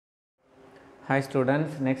Hi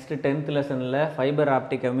students, next 10th lesson fiber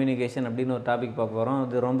optic communication அப்படினு ஒரு topic பார்க்க போறோம்.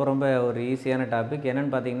 இது ரொம்ப ஒரு ஈஸியான டாபிக்.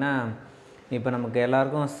 என்னன்னு பாத்தீங்கன்னா இப்போ நமக்கு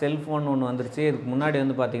எல்லாருக்கும் செல்போன் ஒன்னு வந்துருச்சு. இதுக்கு முன்னாடி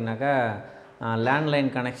வந்து பாத்தீங்கன்னாக்கா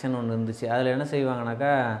லேண்ட்லைன் கனெக்ஷன் ஒன்னு இருந்துச்சு. அதுல என்ன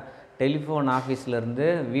செய்வாங்கனாக்கா டெலிஃபோன் ஆபீஸ்ல இருந்து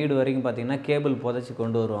வீடு வரைக்கும் பாத்தீங்கன்னா கேபிள் புதைச்சு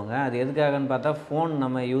கொண்டு வருவாங்க. அது எதுக்காகன்னு பார்த்தா ஃபோன்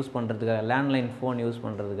நம்ம யூஸ் பண்றதுக்காக, லேண்ட்லைன் ஃபோன் யூஸ்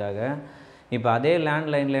பண்றதுக்காக. இப்போ அதே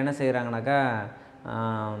லேண்ட்லைன்ல என்ன செய்றாங்கனாக்கா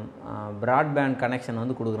பிராட்பேண்ட் கனெக்ஷன்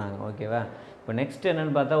வந்து கொடுக்குறாங்க. ஓகேவா? இப்போ நெக்ஸ்ட்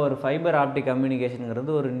என்னன்னு பார்த்தா ஒரு ஃபைபர் ஆப்டிக்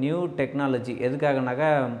கம்யூனிகேஷன்ங்கிறது ஒரு நியூ டெக்னாலஜி. எதுக்காகனாக்கா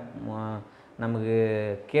நமக்கு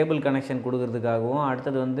கேபிள் கனெக்ஷன் கொடுக்கறதுக்காகவும்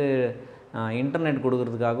அடுத்தது வந்து இன்டர்நெட்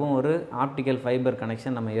கொடுக்கறதுக்காகவும் ஒரு ஆப்டிக்கல் ஃபைபர்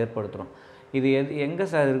கனெக்ஷன் நம்ம ஏற்படுத்துகிறோம். இது எங்கே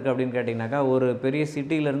சார் இருக்குது அப்படின்னு கேட்டிங்கனாக்கா ஒரு பெரிய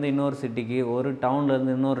சிட்டியிலேருந்து இன்னொரு சிட்டிக்கு, ஒரு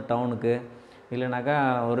டவுன்லேருந்து இன்னொரு டவுனுக்கு, இல்லைனாக்கா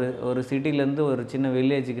ஒரு சிட்டிலேருந்து ஒரு சின்ன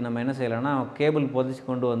வில்லேஜுக்கு நம்ம என்ன செய்யலாம்னா கேபிள் புதைச்சி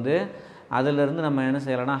கொண்டு வந்து அதிலேருந்து நம்ம என்ன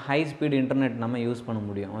செய்யலாம்னா ஹை ஸ்பீட் இன்டர்நெட் நம்ம யூஸ் பண்ண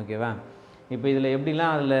முடியும். ஓகேவா? இப்போ இதில்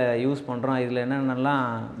எப்படிலாம் அதில் யூஸ் பண்ணுறோம், இதில் என்னென்னலாம்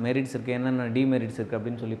மெரிட்ஸ் இருக்குது, என்னென்ன டிமெரிட்ஸ் இருக்குது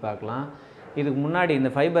அப்படின்னு சொல்லி பார்க்கலாம். இதுக்கு முன்னாடி இந்த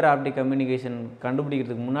ஃபைபர் ஆப்டிக் கம்யூனிகேஷன்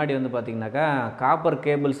கண்டுபிடிக்கிறதுக்கு முன்னாடி வந்து பார்த்திங்கனாக்கா காப்பர்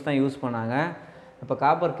கேபிள்ஸ் தான் யூஸ் பண்ணாங்க. இப்போ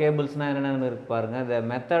காப்பர் கேபிள்ஸ்னால் என்னென்னு இருக்குது பாருங்கள். த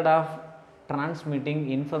method of transmitting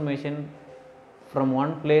information from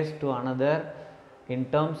one place to another in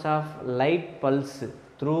terms of light pulse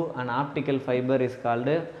through an optical fiber is called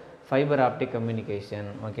fiber optic communication.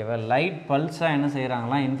 ஓகேவா? லைட் பல்ஸாக என்ன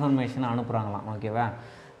செய்கிறாங்களாம், இன்ஃபர்மேஷன் அனுப்புகிறாங்களாம். ஓகேவா?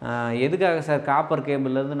 எதுக்காக சார் காப்பர்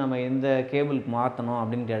கேபிள்லேருந்து நம்ம இந்த கேபிளுக்கு மாற்றணும்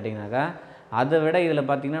அப்படின்னு கேட்டிங்கனாக்கா அதை விட இதில்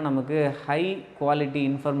பார்த்திங்கன்னா நமக்கு ஹை குவாலிட்டி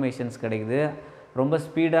இன்ஃபர்மேஷன்ஸ் கிடைக்குது, ரொம்ப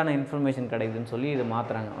ஸ்பீடான இன்ஃபர்மேஷன் கிடைக்குதுன்னு சொல்லி இது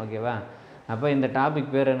மாற்றுறாங்க. ஓகேவா? அப்போ இந்த டாபிக்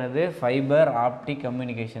பேர் என்னது, ஃபைபர் ஆப்டிக்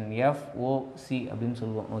கம்யூனிகேஷன், எஃப்ஓசி அப்படின்னு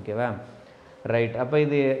சொல்லுவோம். ஓகேவா? ரைட். அப்போ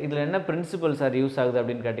இதில் என்ன பிரின்சிபல் சார் யூஸ் ஆகுது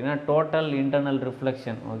அப்படின்னு கேட்டிங்கன்னா டோட்டல் இன்டர்னல்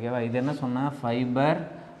ரிஃப்ளெக்ஷன். ஓகேவா? இது என்ன சொன்னால் ஃபைபர்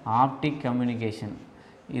ஆப்டிக் கம்யூனிகேஷன்.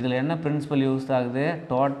 இதில் என்ன பிரின்சிபல் யூஸ் ஆகுது,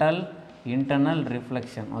 டோட்டல் இன்டர்னல்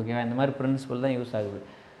ரிஃப்ளெக்ஷன். ஓகேவா? இந்த மாதிரி பிரின்சிபல் தான் யூஸ் ஆகுது.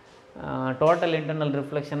 டோட்டல் இன்டர்னல்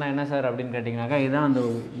ரிஃப்ளெக்ஷன்னா என்ன சார் அப்படின்னு கேட்டிங்கனாக்கா இதுதான் அந்த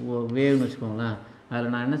வேவ்னு வச்சுக்கோங்களேன்.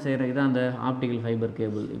 அதில் நான் என்ன செய்கிறேன், இதுதான் அந்த ஆப்டிக்கல் ஃபைபர்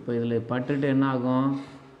கேபிள். இப்போ இதில் பட்டுட்டு என்ன ஆகும்,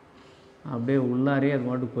 அப்படியே உள்ளாரே அது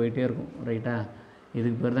மட்டும் போயிட்டே இருக்கும். ரைட்டா?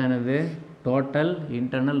 இதுக்கு பேர் தான் என்னது, டோட்டல்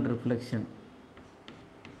இன்டர்னல் ரிஃப்ளெக்ஷன்.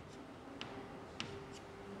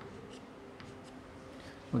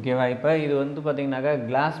 ஓகேவா? இப்போ இது வந்து பார்த்திங்கனாக்கா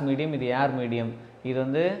கிளாஸ் மீடியம், இது ஏர் மீடியம். இது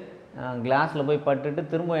வந்து கிளாஸில் போய் பட்டுட்டு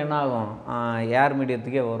திரும்ப என்ன ஆகும், ஏர்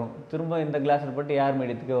மீடியத்துக்கே வரும், திரும்ப இந்த கிளாஸில் பட்டு ஏர்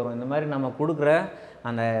மீடியத்துக்கே வரும். இந்த மாதிரி நம்ம கொடுக்குற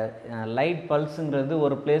அந்த லைட் பல்ஸுங்கிறது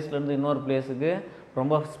ஒரு பிளேஸ்லேருந்து இன்னொரு பிளேஸுக்கு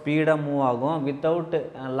ரொம்ப ஸ்பீடாக மூவ் ஆகும் வித்தவுட்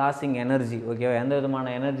லாஸிங் எனர்ஜி. ஓகேவா? எந்த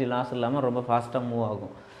விதமான எனர்ஜி லாஸ் இல்லாமல் ரொம்ப ஃபாஸ்ட்டாக மூவ்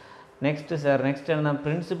ஆகும். நெக்ஸ்ட்டு சார், நெக்ஸ்ட் என்ன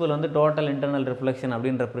பிரின்சிபல் வந்து டோட்டல் இன்டர்னல் ரிஃப்ளெக்ஷன்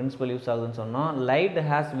அப்படின்ற பிரின்சிபல் யூஸ் ஆகுதுன்னு சொன்னோம். Light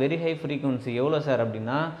has very high frequency. எவ்வளோ சார்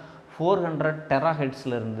அப்படின்னா 400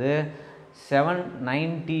 டெராஹெட்ஸ்லேருந்து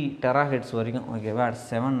 790 டெராஹெட்ஸ் வரைக்கும். ஓகேவா?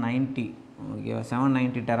 790. ஓகேவா?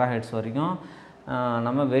 790 டெராஹெட்ஸ் வரைக்கும்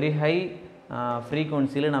நம்ம வெரி ஹை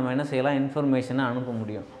ஃப்ரீக்வன்சியில் நம்ம என்ன செய்யலாம், இன்ஃபர்மேஷனை அனுப்ப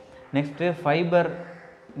முடியும். நெக்ஸ்ட்டு ஃபைபர்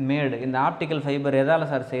மேடு. இந்த ஆப்டிக்கல் ஃபைபர்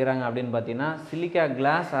எதால் சார் செய்கிறாங்க அப்படின்னு பார்த்தீங்கன்னா silica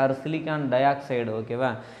class R silicon di oxide. ஓகேவா?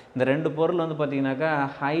 இந்த ரெண்டு பொருள் வந்து பார்த்திங்கனாக்கா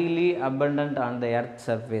highly abundant on the earth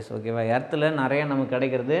surface. ஓகேவா? எர்த்தில் நிறைய நமக்கு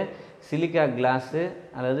கிடைக்கிறது சிலிக்கா கிளாஸு,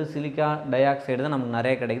 அதாவது சிலிக்கா டை ஆக்சைடு தான் நமக்கு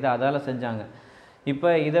நிறைய கிடைக்குது, அதால் செஞ்சாங்க.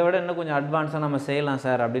 இப்போ இதை விட இன்னும் கொஞ்சம் அட்வான்ஸாக நம்ம செய்யலாம்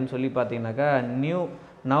சார் அப்படின்னு சொல்லி பார்த்தீங்கன்னாக்கா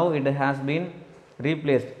now it has been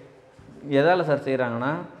replaced. எதால் சார் செய்கிறாங்கன்னா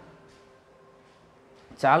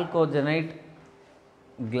சால்கோஜனைட்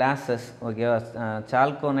கிளாஸஸ். ஓகேவா?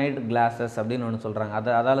 சால்கோனைட் கிளாஸஸ் அப்படின்னு ஒன்று சொல்கிறாங்க,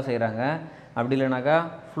 அதால் செய்கிறாங்க. அப்படி இல்லைனாக்கா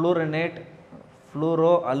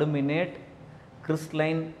fluoro aluminate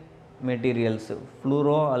crystalline materials,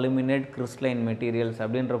 fluoro aluminate crystalline materials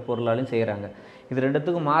அப்படின்ற பொருளாலையும் செய்கிறாங்க. இது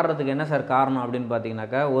ரெண்டுத்துக்கும் மாறுறதுக்கு என்ன சார் காரணம் அப்படின்னு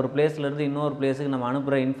பார்த்தீங்கன்னாக்கா ஒரு பிளேஸ்லேருந்து இன்னொரு பிளேஸுக்கு நம்ம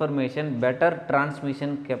அனுப்புகிற இன்ஃபர்மேஷன் பெட்டர்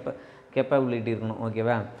டிரான்ஸ்மிஷன் கேப்பபிலிட்டி இருக்கணும்.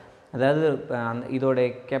 ஓகேவா? அதாவது இதோடைய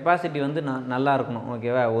கெப்பாசிட்டி வந்து நல்லா இருக்கணும்.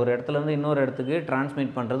 ஓகேவா? ஒரு இடத்துலேருந்து இன்னொரு இடத்துக்கு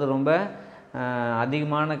டிரான்ஸ்மிட் பண்ணுறது ரொம்ப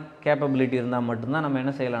அதிகமான கேப்பபிலிட்டி இருந்தால் மட்டும்தான் நம்ம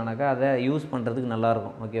என்ன செய்யலாம்னாக்கா அதை யூஸ் பண்ணுறதுக்கு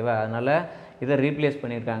நல்லாயிருக்கும். ஓகேவா? அதனால் இதை ரீப்ளேஸ்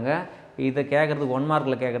பண்ணியிருக்காங்க. இதை கேட்குறதுக்கு 1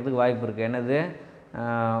 மார்க்கில் கேட்குறதுக்கு வாய்ப்பு இருக்குது. என்னது,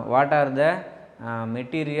 what are the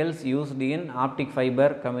materials used in optic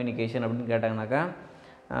fibre communication அப்படின்னு கேட்டாங்கனாக்கா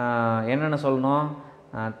என்னென்ன சொல்லணும்,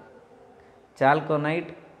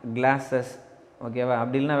 சால்கோனைட் கிளாஸஸ். ஓகேவா?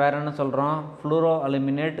 அப்படி இல்லைனா வேறு என்ன சொல்கிறோம், fluoro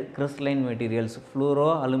aluminate crystalline materials, fluoro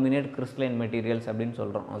aluminate crystalline materials அப்படின்னு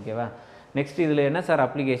சொல்கிறோம். ஓகேவா? நெக்ஸ்ட் இதில் என்ன சார்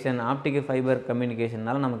அப்ளிகேஷன், ஆப்டிக்கல் ஃபைபர்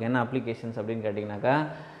கம்யூனிகேஷனால் நமக்கு என்ன அப்ளிகேஷன்ஸ் அப்படின்னு கேட்டிங்கனாக்கா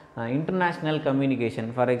இன்டர்நேஷ்னல் கம்யூனிகேஷன்.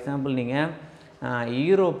 ஃபார் எக்ஸாம்பிள் நீங்கள்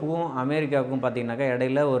யூரோப்புக்கும் அமெரிக்காவுக்கும் பார்த்திங்கனாக்கா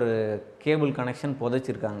இடையில ஒரு கேபிள் கனெக்ஷன்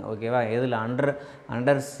புதைச்சிருக்காங்க. ஓகேவா? எதில்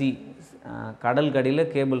அண்டர் சி கடல் கடியில்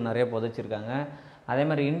கேபிள் நிறைய புதைச்சிருக்காங்க. அதே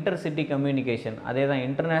மாதிரி இன்டர்சிட்டி கம்யூனிகேஷன், அதே தான்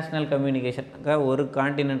இன்டர்நேஷ்னல் கம்யூனிகேஷனுக்காக ஒரு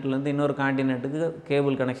காண்டினென்ட்லேருந்து இன்னொரு காண்டினென்ட்டுக்கு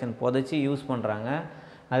கேபிள் கனெக்ஷன் புதைச்சி யூஸ் பண்ணுறாங்க.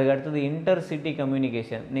 அதுக்கு அடுத்தது இன்டர்சிட்டி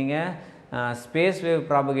கம்யூனிகேஷன், நீங்கள் ஸ்பேஸ் வேவ்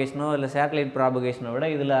ப்ராபகேஷனோ இல்லை சேட்டலைட் ப்ராபகேஷனை விட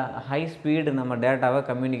இதில் ஹை ஸ்பீடு நம்ம டேட்டாவை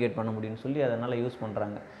கம்யூனிகேட் பண்ண முடியும்னு சொல்லி அதனால் யூஸ்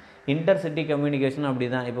பண்ணுறாங்க. இன்டர்சிட்டி கம்யூனிகேஷன் அப்படி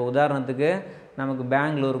தான். இப்போ உதாரணத்துக்கு நமக்கு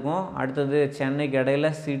பெங்களூருக்கும் அடுத்தது சென்னைக்கு இடையில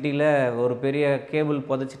சிட்டியில் ஒரு பெரிய கேபிள்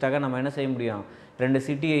புதைச்சிட்டாக்க நம்ம என்ன செய்ய முடியும், 2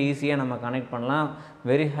 சிட்டியை ஈஸியாக நம்ம கனெக்ட் பண்ணலாம்.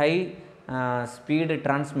 வெரி ஹை ஸ்பீடு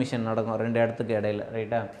டிரான்ஸ்மிஷன் நடக்கும் 2 இடத்துக்கு இடையில,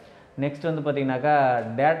 ரைட்டா. நெக்ஸ்ட் வந்து பார்த்திங்கனாக்கா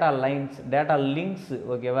டேட்டா லைன்ஸ், டேட்டா லிங்க்ஸ்,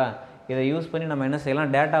 ஓகேவா. இதை யூஸ் பண்ணி நம்ம என்ன செய்யலாம்,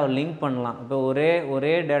 டேட்டாவை லிங்க் பண்ணலாம். இப்போ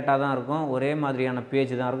ஒரே டேட்டா தான் இருக்கும், ஒரே மாதிரியான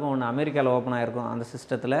பேஜ் தான் இருக்கும். ஒன்று அமெரிக்காவில் ஓப்பன் ஆகிருக்கும் அந்த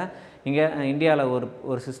சிஸ்டத்தில், இங்கே இந்தியாவில்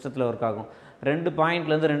ஒரு சிஸ்டத்தில் ஒர்க் ஆகும். 2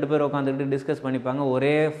 பாயிண்ட்லேருந்து 2 பேர் உட்காந்துக்கிட்டு டிஸ்கஸ் பண்ணிப்பாங்க,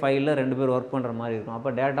 ஒரே ஃபைலில் 2 பேர் ஒர்க் பண்ணுற மாதிரி இருக்கும்.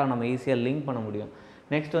 அப்போ டேட்டா நம்ம ஈஸியாக லிங்க் பண்ண முடியும்.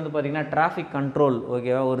 நெக்ஸ்ட் வந்து பார்த்திங்கன்னா டிராஃபிக் கண்ட்ரோல்,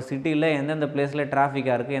 ஓகேவா. ஒரு சிட்டியில் எந்தெந்த பிளேஸில்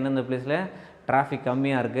டிராஃபிக்காக இருக்குது, எந்தெந்த பிளேஸில் டிராஃபிக்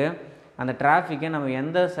கம்மியாக இருக்குது, அந்த டிராஃபிக்கை நம்ம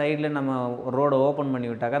எந்த சைடில் நம்ம ரோடை ஓப்பன் பண்ணி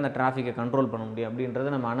விட்டாக்க அந்த டிராஃபிக்கை கண்ட்ரோல் பண்ண முடியும்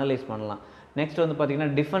அப்படின்றத நம்ம அனலைஸ் பண்ணலாம். நெக்ஸ்ட் வந்து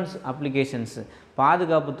பார்த்திங்கன்னா டிஃபென்ஸ் அப்ளிகேஷன்ஸ்,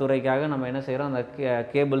 பாதுகாப்பு துறைக்காக நம்ம என்ன செய்கிறோம், அந்த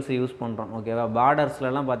கேபிள்ஸை யூஸ் பண்ணுறோம், ஓகேவா.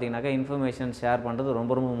 பார்டர்ஸ்லலாம் பார்த்திங்கனாக்கா இன்ஃபர்மேஷன் ஷேர் பண்ணுறது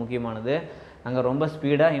ரொம்ப ரொம்ப முக்கியமானது. அங்கே ரொம்ப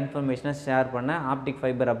ஸ்பீடாக இன்ஃபர்மேஷனை ஷேர் பண்ண ஆப்டிக்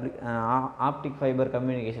ஃபைபர்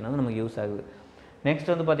கம்யூனிகேஷன் வந்து நமக்கு யூஸ் ஆகுது.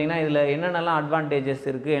 நெக்ஸ்ட் வந்து பார்த்திங்கன்னா இதில் என்னென்னலாம் அட்வான்டேஜஸ்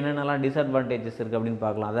இருக்குது, என்னென்னலாம் டிஸ்அட்வான்டேஜஸ் இருக்குது அப்படின்னு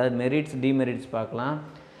பார்க்கலாம். அதாவது மெரிட்ஸ் டிமெரிட்ஸ் பார்க்கலாம்.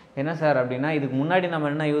 என்ன சார் அப்படின்னா, இதுக்கு முன்னாடி நம்ம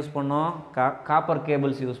என்ன யூஸ் பண்ணோம், காப்பர்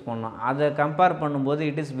கேபிள்ஸ் யூஸ் பண்ணோம். அதை கம்பேர் பண்ணும்போது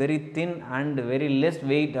it is very thin and very less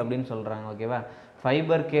weight அப்படின்னு சொல்கிறாங்க, ஓகேவா.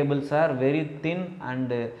 Fibre cables are very thin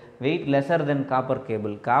and wait lesser then copper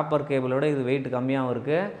cable. Copper கேபிளோட இது வெயிட் கம்மியாகவும்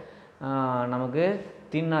இருக்குது, நமக்கு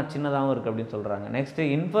சின்னதாகவும் இருக்குது அப்படின்னு சொல்கிறாங்க.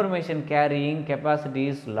 Next information carrying capacity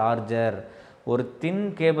is larger. ஒரு தின்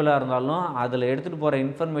கேபிளாக இருந்தாலும் அதில் எடுத்துகிட்டு போகிற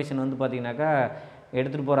இன்ஃபர்மேஷன் வந்து பார்த்திங்கனாக்கா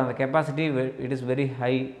எடுத்துகிட்டு போகிற அந்த capacity it is very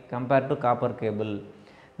high compared to copper cable.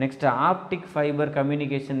 Next optic fibre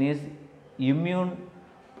communication is immune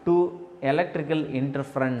to electrical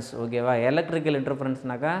interference, ஓகேவா. எலக்ட்ரிக்கல்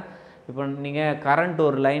இன்டர்ஃபரன்ஸ்னாக்கா இப்போ நீங்கள் கரண்ட்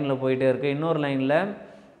ஒரு லைனில் போயிட்டே இருக்குது, இன்னொரு லைனில்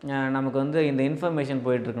நமக்கு வந்து இந்த இன்ஃபர்மேஷன்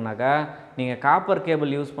போயிட்டுருக்குனாக்கா நீங்கள் காப்பர்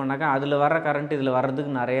கேபிள் யூஸ் பண்ணாக்கா அதில் வர கரண்ட் இதில்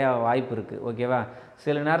வர்றதுக்கு நிறையா வாய்ப்பு இருக்குது, ஓகேவா.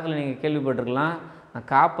 சில நேரத்தில் நீங்கள் கேள்விப்பட்டிருக்கலாம்,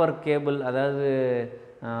 காப்பர் கேபிள், அதாவது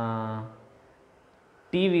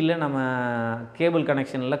டிவியில் நம்ம கேபிள்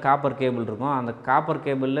கனெக்ஷனில் காப்பர் கேபிள் இருக்கும், அந்த காப்பர்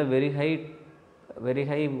கேபிளில் வெரி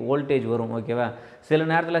ஹை வோல்டேஜ் வரும், ஓகேவா. சில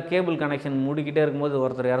நேரத்தில் கேபிள் கனெக்ஷன் முடிக்கிட்டே இருக்கும்போது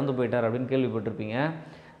ஒருத்தர் இறந்து போயிட்டார் அப்படின்னு கேள்விப்பட்டிருப்பீங்க.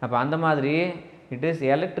 அப்போ அந்த மாதிரி இட் இஸ்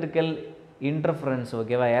எலக்ட்ரிக்கல் இன்டர்ஃபரன்ஸ்,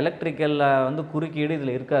 ஓகேவா. எலக்ட்ரிக்கலில் வந்து குறுக்கீடு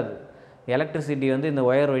இதில் இருக்காது, எலக்ட்ரிசிட்டி வந்து இந்த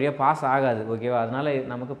ஒயர் வழியாக பாஸ் ஆகாது, ஓகேவா. அதனால்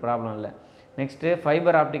நமக்கு ப்ராப்ளம் இல்லை. Next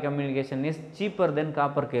fibre optic communication is cheaper then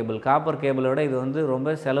copper cable. Copper கேபிளோட இது வந்து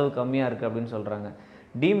ரொம்ப செலவு கம்மியாக இருக்குது அப்படின்னு சொல்கிறாங்க.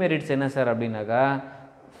 டிமெரிட்ஸ் என்ன சார் அப்படின்னாக்கா,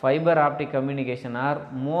 ஃபைபர் ஆப்டிக் கம்யூனிகேஷன் ஆர்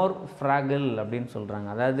மோர் ஃப்ராகிள் அப்படின்னு சொல்கிறாங்க.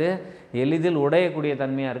 அதாவது எளிதில் உடையக்கூடிய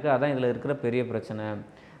தன்மையாக இருக்குது, அதான் இதில் இருக்கிற பெரிய பிரச்சனை.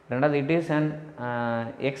 ரெண்டாவது it is and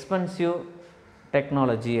expensive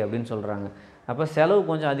technology அப்படின்னு சொல்கிறாங்க. அப்போ செலவு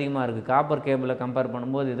கொஞ்சம் அதிகமாக இருக்குது, காப்பர் கேபிளை கம்பேர்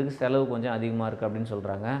பண்ணும்போது இதுக்கு செலவு கொஞ்சம் அதிகமாக இருக்குது அப்படின்னு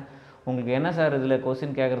சொல்கிறாங்க. உங்களுக்கு என்ன சார் இதில்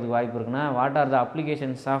கொஸ்டின் கேட்குறதுக்கு வாய்ப்பு இருக்குன்னா, what are the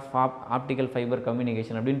applications of optical fibre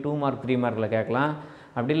communication அப்படின்னு 2 மார்க் 3 மார்க்கில் கேட்கலாம்.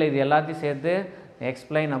 அப்படி இல்லை இது எல்லாத்தையும் சேர்த்து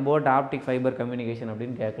explain about optic fibre communication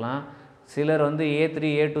அப்படின்னு கேட்கலாம். சிலர் வந்து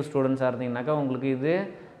A3 A2 ஸ்டூடெண்ட்ஸாக இருந்தீங்கன்னாக்கா உங்களுக்கு இது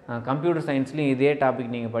கம்ப்யூட்டர் சயின்ஸ்லேயும் இதே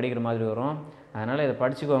டாபிக் நீங்கள் படிக்கிற மாதிரி வரும். அதனால் இதை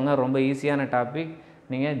படிச்சுக்கோங்க, ரொம்ப ஈஸியான டாபிக்,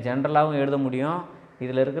 நீங்கள் ஜென்ரலாகவும் எழுத முடியும்.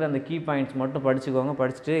 இதில் இருக்கிற அந்த கீ பாயிண்ட்ஸ் மட்டும் படிச்சுக்கோங்க,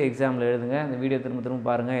 படிச்சுட்டு எக்ஸாமில் எழுதுங்க. இந்த வீடியோ திரும்ப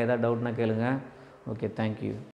பாருங்கள், எதாவது டவுட்னா கேளுங்க. Okay, thank you.